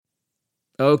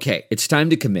Okay, it's time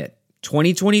to commit.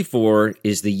 2024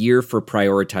 is the year for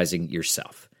prioritizing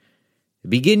yourself.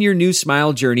 Begin your new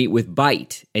smile journey with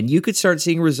Byte, and you could start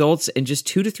seeing results in just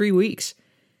 2 to 3 weeks.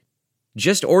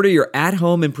 Just order your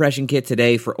at-home impression kit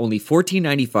today for only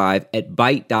 $14.95 at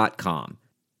Byte.com.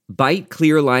 Byte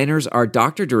clear aligners are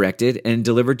doctor-directed and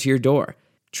delivered to your door.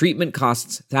 Treatment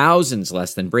costs thousands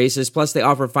less than braces, plus they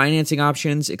offer financing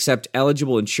options, accept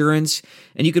eligible insurance,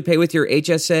 and you could pay with your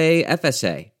HSA,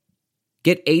 FSA.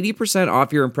 Get 80%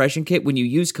 off your impression kit when you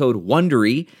use code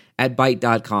WONDERY at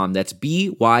Byte.com. That's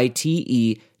BYTE.com.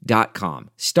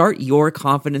 Start your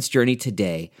confidence journey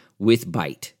today with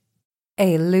Byte.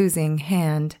 A losing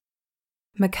hand.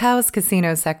 Macau's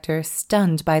casino sector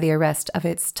stunned by the arrest of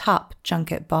its top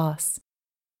junket boss.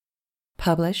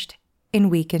 Published in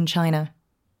Week in China.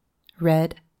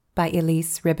 Read by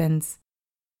Elise Ribbons.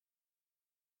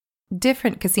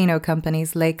 Different casino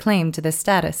companies lay claim to the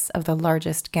status of the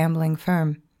largest gambling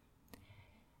firm.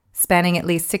 Spanning at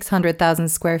least 600,000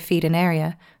 square feet in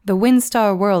area, the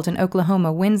WinStar World in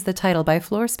Oklahoma wins the title by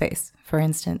floor space, for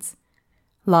instance.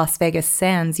 Las Vegas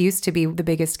Sands used to be the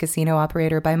biggest casino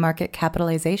operator by market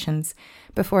capitalizations,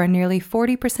 before a nearly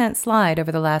 40% slide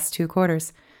over the last 2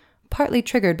 quarters, partly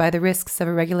triggered by the risks of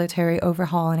a regulatory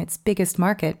overhaul in its biggest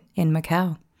market in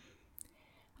Macau.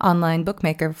 Online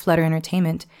bookmaker Flutter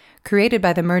Entertainment, created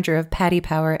by the merger of Paddy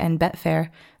Power and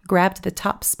Betfair, grabbed the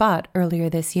top spot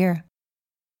earlier this year.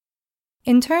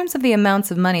 In terms of the amounts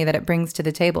of money that it brings to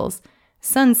the tables,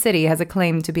 Sun City has a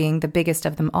claim to being the biggest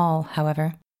of them all,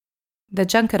 however. The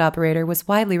junket operator was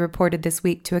widely reported this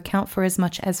week to account for as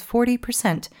much as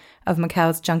 40% of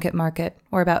Macau's junket market,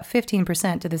 or about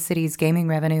 15% of the city's gaming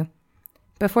revenue.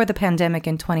 Before the pandemic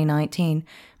in 2019,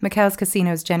 Macau's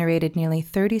casinos generated nearly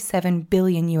 $37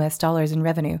 billion in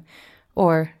revenue,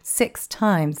 or 6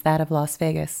 times that of Las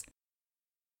Vegas.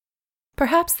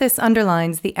 Perhaps this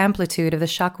underlines the amplitude of the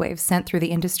shockwave sent through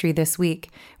the industry this week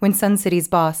when Sun City's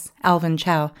boss, Alvin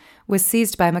Chow, was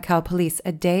seized by Macau police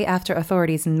a day after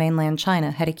authorities in mainland China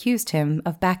had accused him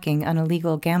of backing an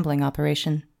illegal gambling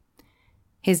operation.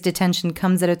 His detention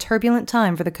comes at a turbulent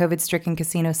time for the COVID-stricken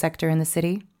casino sector in the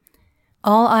city.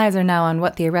 All eyes are now on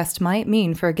what the arrest might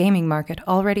mean for a gaming market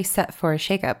already set for a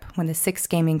shakeup when the 6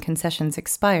 gaming concessions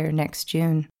expire next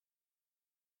June.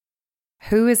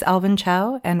 Who is Alvin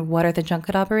Chow and what are the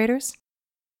junket operators?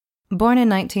 Born in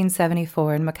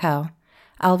 1974 in Macau,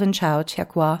 Alvin Chow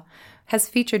Chiakhua has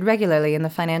featured regularly in the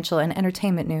financial and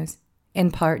entertainment news, in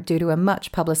part due to a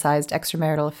much-publicized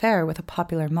extramarital affair with a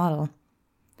popular model.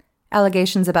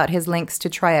 Allegations about his links to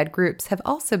triad groups have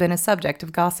also been a subject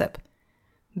of gossip.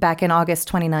 Back in August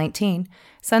 2019,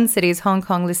 Sun City's Hong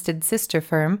Kong-listed sister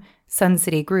firm, Sun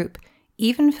City Group,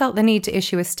 even felt the need to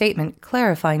issue a statement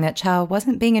clarifying that Chow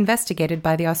wasn't being investigated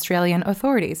by the Australian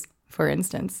authorities, for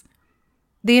instance.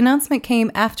 The announcement came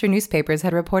after newspapers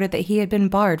had reported that he had been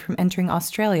barred from entering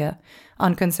Australia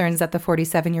on concerns that the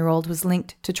 47-year-old was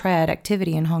linked to triad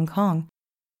activity in Hong Kong.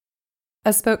 A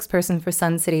spokesperson for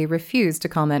Sun City refused to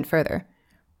comment further,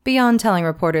 beyond telling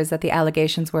reporters that the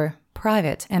allegations were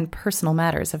private and personal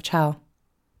matters of Chow.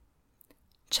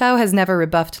 Chow has never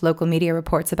rebuffed local media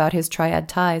reports about his triad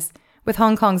ties, with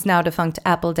Hong Kong's now defunct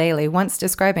Apple Daily once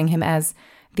describing him as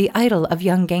the idol of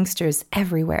young gangsters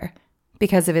everywhere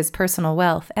because of his personal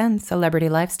wealth and celebrity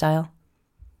lifestyle.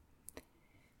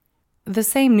 The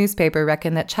same newspaper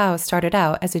reckoned that Chow started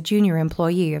out as a junior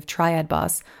employee of triad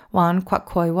boss Wan Kwok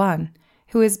Koi Wan,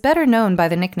 who is better known by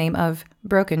the nickname of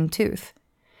Broken Tooth.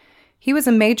 He was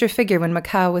a major figure when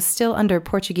Macau was still under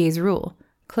Portuguese rule,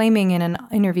 claiming in an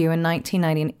interview in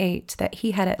 1998 that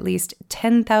he had at least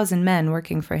 10,000 men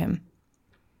working for him.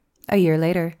 A year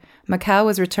later, Macau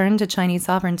was returned to Chinese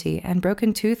sovereignty and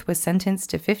Broken Tooth was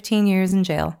sentenced to 15 years in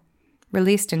jail.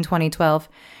 Released in 2012,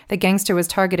 the gangster was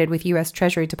targeted with U.S.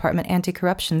 Treasury Department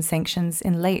anti-corruption sanctions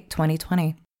in late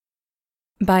 2020.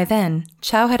 By then,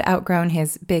 Chow had outgrown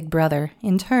his big brother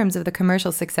in terms of the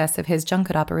commercial success of his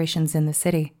junket operations in the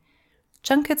city.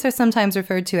 Junkets are sometimes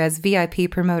referred to as VIP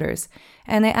promoters,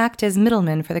 and they act as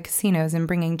middlemen for the casinos in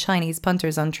bringing Chinese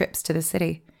punters on trips to the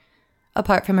city.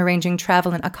 Apart from arranging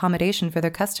travel and accommodation for their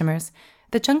customers,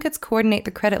 the junkets coordinate the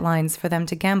credit lines for them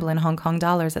to gamble in Hong Kong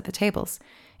dollars at the tables,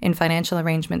 in financial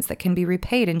arrangements that can be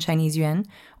repaid in Chinese yuan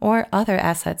or other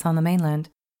assets on the mainland.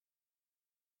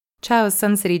 Chow's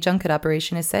Sun City junket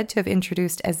operation is said to have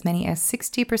introduced as many as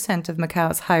 60% of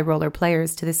Macau's high-roller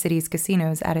players to the city's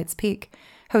casinos at its peak,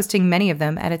 hosting many of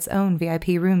them at its own VIP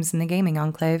rooms in the gaming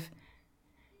enclave.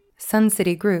 Sun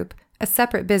City Group, a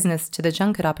separate business to the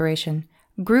junket operation,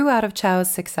 grew out of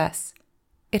Chow's success.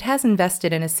 It has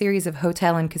invested in a series of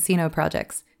hotel and casino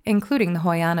projects, including the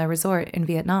Hoi An Resort in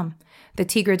Vietnam, the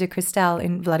Tigre de Cristal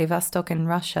in Vladivostok in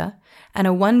Russia, and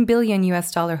a $1 billion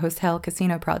hotel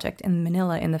casino project in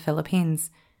Manila in the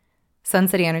Philippines. Sun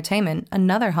City Entertainment,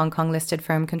 another Hong Kong-listed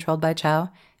firm controlled by Chow,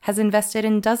 has invested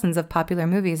in dozens of popular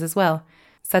movies as well,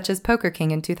 such as Poker King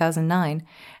in 2009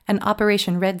 and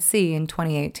Operation Red Sea in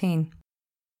 2018.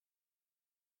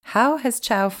 How has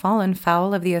Chow fallen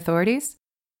foul of the authorities?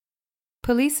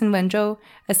 Police in Wenzhou,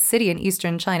 a city in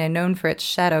eastern China known for its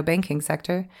shadow banking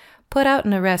sector, put out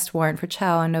an arrest warrant for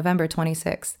Chow on November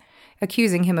 26,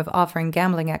 accusing him of offering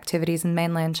gambling activities in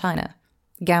mainland China.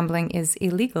 Gambling is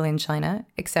illegal in China,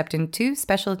 except in 2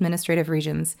 special administrative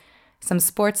regions. Some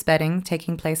sports betting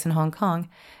taking place in Hong Kong,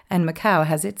 and Macau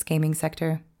has its gaming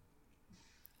sector.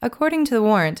 According to the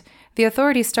warrant, the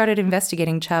authorities started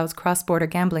investigating Chow's cross-border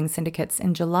gambling syndicates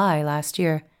in July last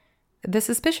year. The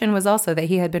suspicion was also that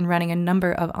he had been running a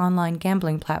number of online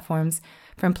gambling platforms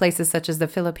from places such as the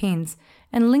Philippines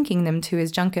and linking them to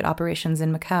his junket operations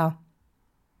in Macau.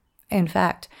 In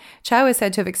fact, Chow is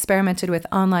said to have experimented with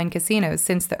online casinos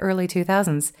since the early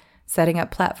 2000s, setting up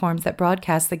platforms that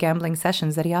broadcast the gambling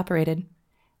sessions that he operated.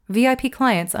 VIP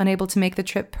clients unable to make the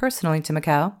trip personally to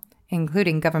Macau,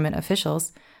 including government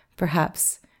officials,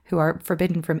 perhaps who are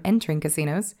forbidden from entering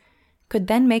casinos, could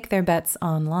then make their bets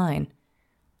online.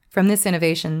 From this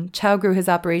innovation, Chow grew his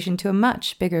operation to a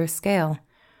much bigger scale.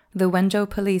 The Wenzhou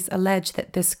police allege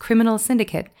that this criminal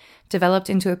syndicate developed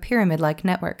into a pyramid-like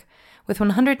network, with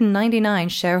 199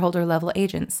 shareholder-level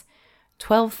agents,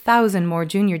 12,000 more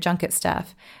junior junket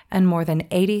staff, and more than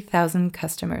 80,000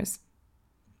 customers.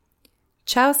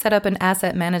 Chow set up an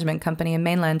asset management company in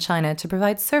mainland China to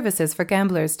provide services for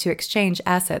gamblers to exchange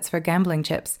assets for gambling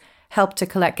chips, helped to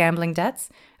collect gambling debts,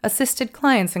 assisted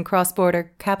clients in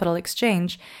cross-border capital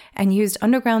exchange, and used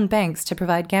underground banks to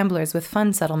provide gamblers with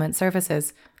fund settlement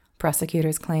services,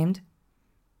 prosecutors claimed.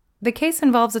 The case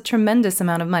involves a tremendous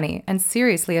amount of money and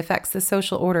seriously affects the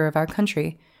social order of our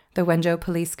country, the Wenzhou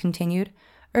police continued,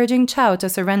 urging Chow to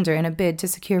surrender in a bid to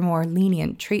secure more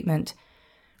lenient treatment.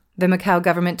 The Macau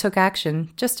government took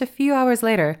action just a few hours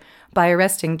later by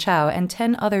arresting Chow and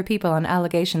 10 other people on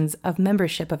allegations of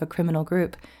membership of a criminal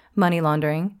group, money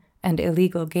laundering, and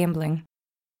illegal gambling.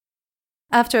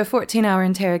 After a 14-hour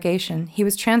interrogation, he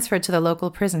was transferred to the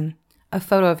local prison. A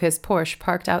photo of his Porsche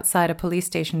parked outside a police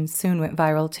station soon went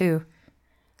viral too.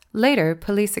 Later,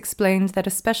 police explained that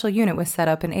a special unit was set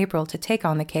up in April to take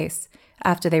on the case,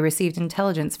 after they received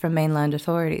intelligence from mainland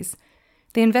authorities.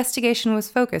 The investigation was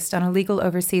focused on illegal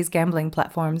overseas gambling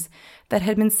platforms that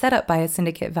had been set up by a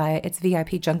syndicate via its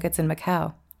VIP junkets in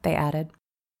Macau, they added.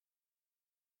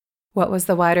 What was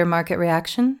the wider market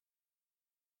reaction?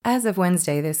 As of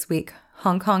Wednesday this week,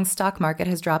 Hong Kong's stock market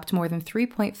has dropped more than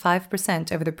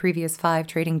 3.5% over the previous 5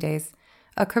 trading days,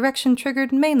 a correction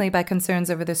triggered mainly by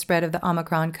concerns over the spread of the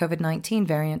Omicron COVID-19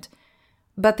 variant.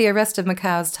 But the arrest of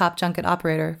Macau's top junket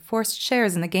operator forced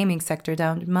shares in the gaming sector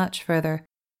down much further,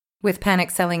 with panic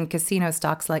selling casino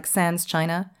stocks like Sands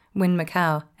China, Wynn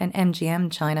Macau, and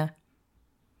MGM China.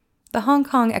 The Hong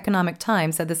Kong Economic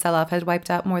Times said the sell-off had wiped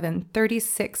out more than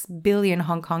 36 billion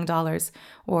Hong Kong dollars,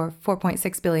 or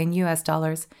 $4.6 billion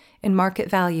US, in market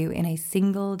value in a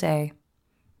single day.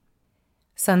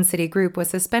 Sun City Group was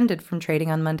suspended from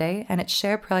trading on Monday, and its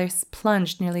share price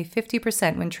plunged nearly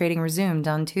 50% when trading resumed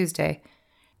on Tuesday.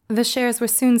 The shares were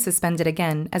soon suspended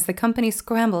again as the company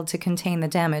scrambled to contain the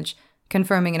damage,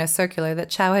 confirming in a circular that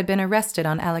Chow had been arrested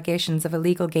on allegations of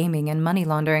illegal gaming and money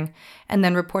laundering, and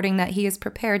then reporting that he is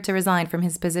prepared to resign from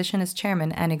his position as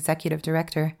chairman and executive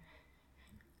director.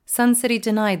 Sun City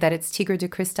denied that its Tigre de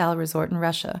Cristal resort in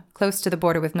Russia, close to the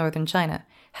border with northern China,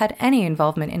 had any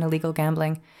involvement in illegal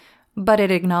gambling, but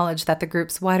it acknowledged that the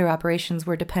group's wider operations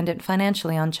were dependent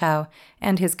financially on Chow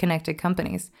and his connected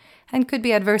companies, and could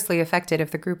be adversely affected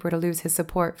if the group were to lose his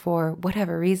support for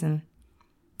whatever reason.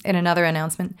 In another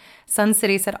announcement, Sun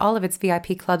City said all of its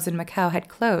VIP clubs in Macau had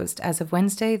closed as of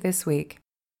Wednesday this week.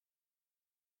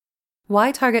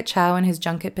 Why target Chow and his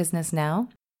junket business now?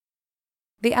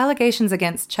 The allegations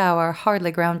against Chow are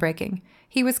hardly groundbreaking.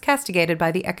 He was castigated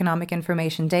by the Economic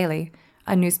Information Daily,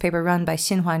 a newspaper run by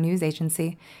Xinhua News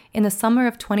Agency, in the summer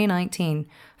of 2019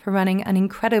 for running an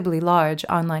incredibly large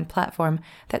online platform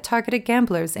that targeted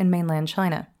gamblers in mainland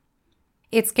China.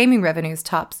 Its gaming revenues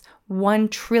tops 1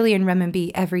 trillion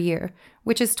renminbi every year,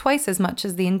 which is twice as much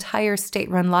as the entire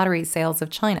state-run lottery sales of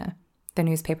China, the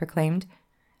newspaper claimed.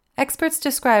 Experts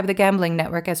describe the gambling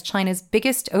network as China's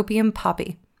biggest opium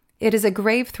poppy. It is a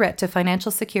grave threat to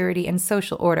financial security and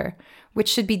social order, which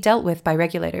should be dealt with by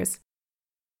regulators.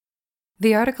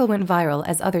 The article went viral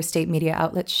as other state media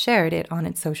outlets shared it on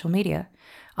its social media,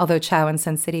 although Chow and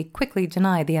Sun City quickly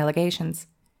denied the allegations.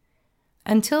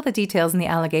 Until the details in the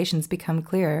allegations become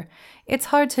clearer, it's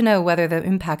hard to know whether the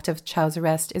impact of Chow's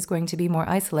arrest is going to be more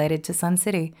isolated to Sun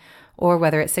City, or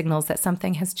whether it signals that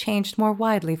something has changed more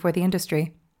widely for the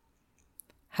industry.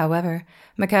 However,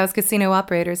 Macau's casino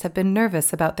operators have been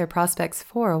nervous about their prospects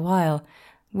for a while,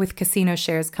 with casino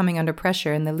shares coming under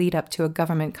pressure in the lead-up to a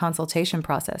government consultation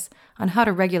process on how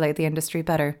to regulate the industry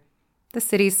better. The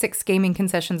city's 6 gaming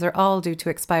concessions are all due to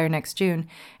expire next June,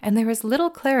 and there is little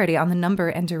clarity on the number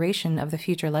and duration of the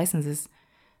future licenses.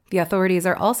 The authorities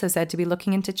are also said to be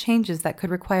looking into changes that could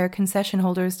require concession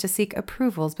holders to seek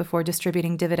approvals before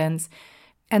distributing dividends,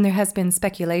 and there has been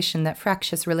speculation that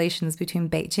fractious relations between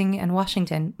Beijing and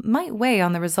Washington might weigh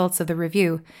on the results of the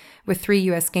review, with 3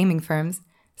 U.S. gaming firms,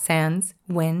 Sands,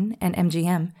 Wynn, and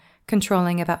MGM,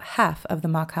 controlling about half of the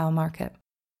Macau market.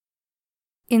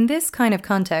 In this kind of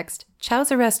context, Chow's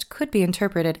arrest could be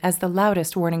interpreted as the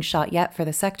loudest warning shot yet for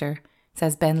the sector,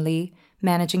 says Ben Lee,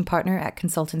 managing partner at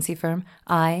consultancy firm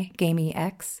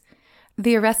iGameyX.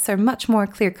 The arrests are much more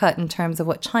clear-cut in terms of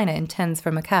what China intends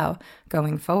for Macau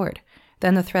going forward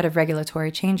than the threat of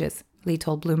regulatory changes, Lee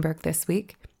told Bloomberg this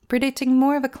week, predicting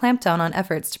more of a clampdown on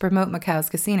efforts to promote Macau's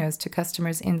casinos to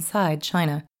customers inside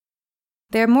China.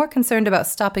 They are more concerned about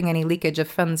stopping any leakage of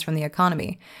funds from the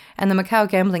economy, and the Macau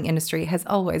gambling industry has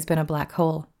always been a black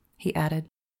hole, he added.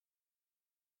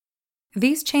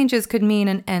 These changes could mean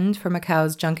an end for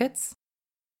Macau's junkets.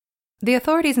 The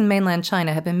authorities in mainland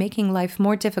China have been making life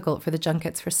more difficult for the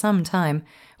junkets for some time,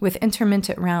 with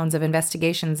intermittent rounds of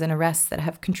investigations and arrests that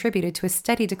have contributed to a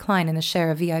steady decline in the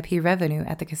share of VIP revenue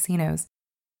at the casinos.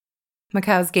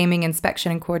 Macau's Gaming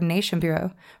Inspection and Coordination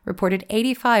Bureau reported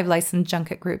 85 licensed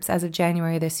junket groups as of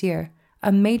January this year,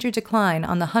 a major decline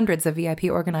on the hundreds of VIP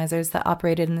organizers that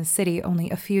operated in the city only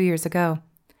a few years ago.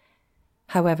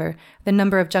 However, the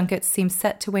number of junkets seems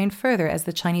set to wane further as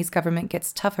the Chinese government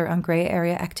gets tougher on gray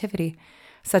area activity,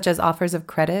 such as offers of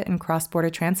credit and cross-border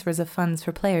transfers of funds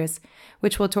for players,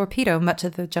 which will torpedo much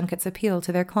of the junkets' appeal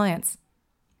to their clients.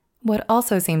 What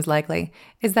also seems likely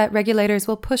is that regulators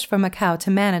will push for Macau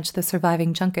to manage the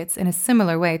surviving junkets in a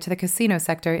similar way to the casino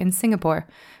sector in Singapore,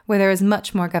 where there is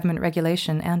much more government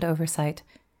regulation and oversight.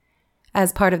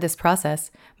 As part of this process,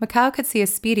 Macau could see a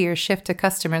speedier shift to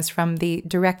customers from the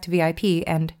direct VIP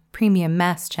and premium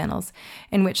mass channels,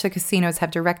 in which the casinos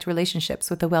have direct relationships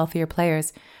with the wealthier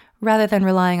players, rather than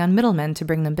relying on middlemen to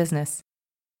bring them business.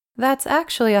 That's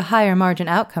actually a higher margin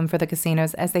outcome for the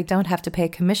casinos, as they don't have to pay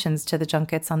commissions to the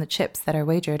junkets on the chips that are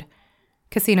wagered.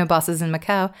 Casino bosses in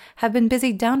Macau have been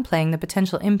busy downplaying the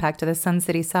potential impact of the Sun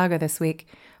City saga this week,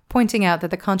 pointing out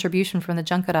that the contribution from the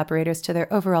junket operators to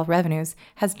their overall revenues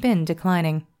has been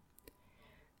declining.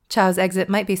 Chow's exit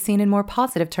might be seen in more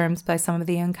positive terms by some of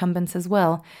the incumbents as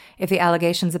well, if the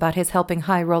allegations about his helping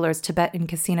high rollers to bet in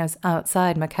casinos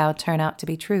outside Macau turn out to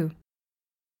be true.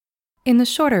 In the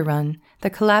shorter run, the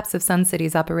collapse of Sun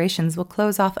City's operations will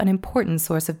close off an important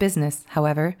source of business,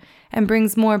 however, and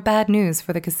brings more bad news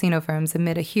for the casino firms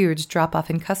amid a huge drop-off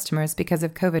in customers because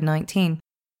of COVID-19.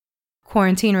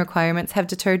 Quarantine requirements have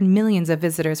deterred millions of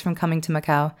visitors from coming to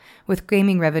Macau, with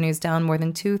gaming revenues down more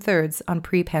than 2/3 on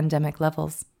pre-pandemic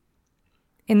levels.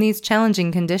 In these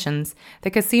challenging conditions,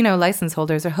 the casino license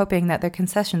holders are hoping that their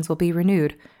concessions will be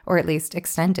renewed, or at least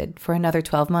extended, for another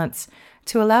 12 months,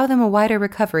 to allow them a wider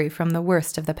recovery from the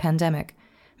worst of the pandemic.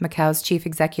 Macau's chief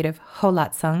executive, Ho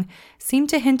Lat-sung, seemed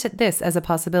to hint at this as a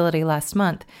possibility last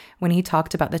month when he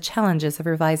talked about the challenges of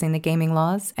revising the gaming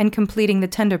laws and completing the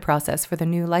tender process for the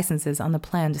new licenses on the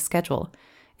planned schedule,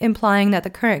 implying that the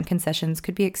current concessions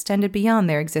could be extended beyond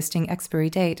their existing expiry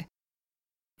date.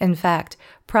 In fact,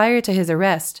 prior to his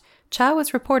arrest, Chow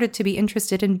was reported to be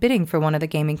interested in bidding for one of the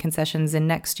gaming concessions in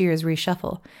next year's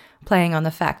reshuffle, playing on the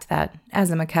fact that,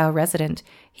 as a Macau resident,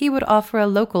 he would offer a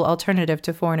local alternative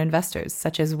to foreign investors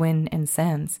such as Wynn and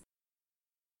Sands.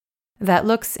 That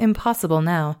looks impossible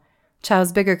now.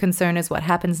 Chow's bigger concern is what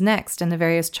happens next and the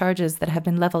various charges that have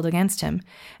been leveled against him,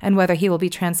 and whether he will be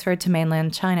transferred to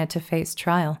mainland China to face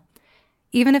trial.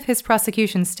 Even if his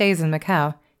prosecution stays in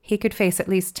Macau, he could face at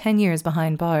least 10 years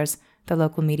behind bars, the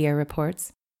local media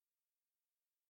reports.